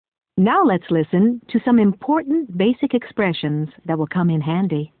Now let's listen to some important basic expressions that will come in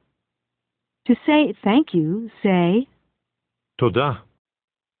handy. To say thank you, say תודה.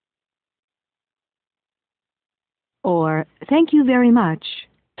 or thank you very much.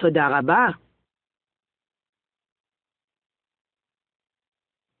 תודה רבה.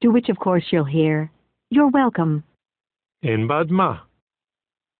 To which of course you'll hear, you're welcome. אין בעד מה.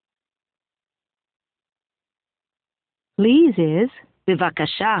 Please is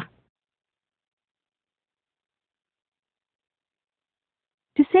בבקשה.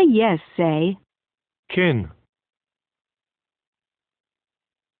 to say yes, say כן.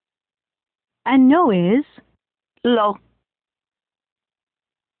 and no is לא.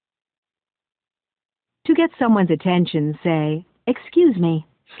 to get someone's attention, say excuse me.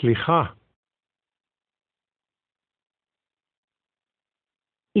 סליחה.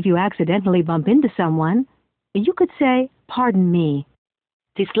 If you accidentally bump into someone, you could say pardon me.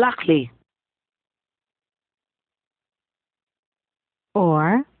 תסלח לי.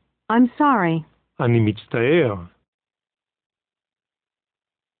 Or I'm sorry. אני מצטער.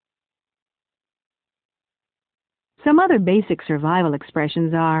 Some other basic survival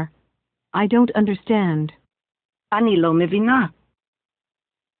expressions are I don't understand. אני לא מבינה.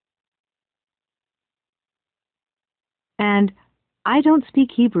 And I don't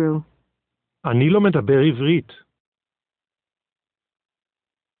speak Hebrew. אני לא מדבר עברית.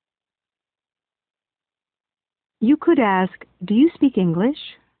 You could ask, do you speak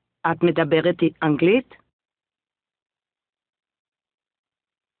English? את מדברת אנגלית?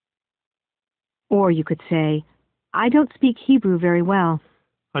 Or you could say, I don't speak Hebrew very well.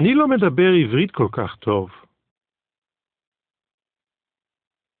 אני לא מדבר עברית כל כך טוב.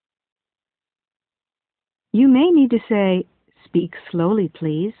 You may need to say, speak slowly,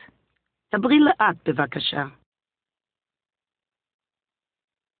 please. דברי לאט בבקשה.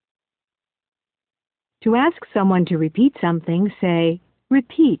 To ask someone to repeat something, say,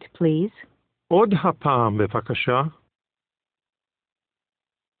 repeat, please. עוד הפעם בבקשה.